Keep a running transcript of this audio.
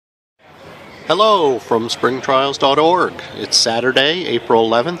Hello from SpringTrials.org. It's Saturday, April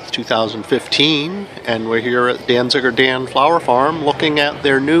 11th, 2015, and we're here at Danziger Dan Flower Farm looking at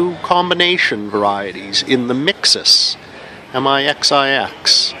their new combination varieties in the Mixis,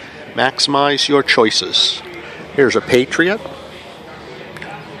 M-I-X-I-X. Maximize your choices. Here's a Patriot,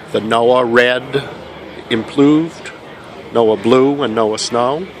 the Noa&reg Improved, Noa Blue and Noa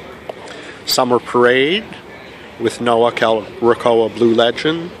Snow, Summer Parade with Noa Calibrachoa Blue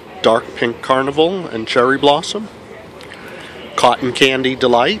Legend, Dark Pink Carnival and Cherry Blossom, Cotton Candy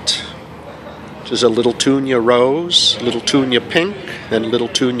Delight, which is a Little Tunia Rose, Little Tunia Pink, and Little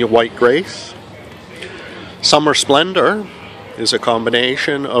Tunia White Grace. Summer Splendor is a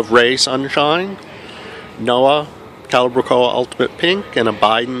combination of Ray Sunshine, Noa Calibrachoa Ultimate Pink, and a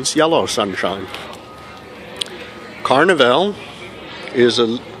Biden's Yellow Sunshine. Carnival is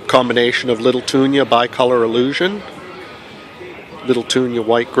a combination of Little Tunia Bicolor Illusion, Little Tunia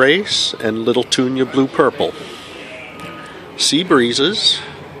White Grace, and Little Tunia Blue Purple. Sea Breezes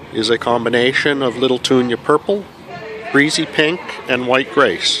is a combination of Little Tunia Purple, Breezy Pink, and White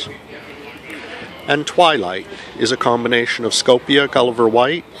Grace. And Twilight is a combination of Scopia Gulliver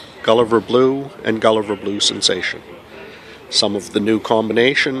White, Gulliver Blue, and Gulliver Blue Sensation. Some of the new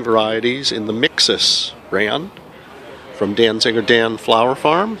combination varieties in the Mixis brand. From Danziger Dan Flower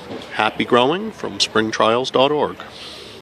Farm, happy growing from SpringTrials.org.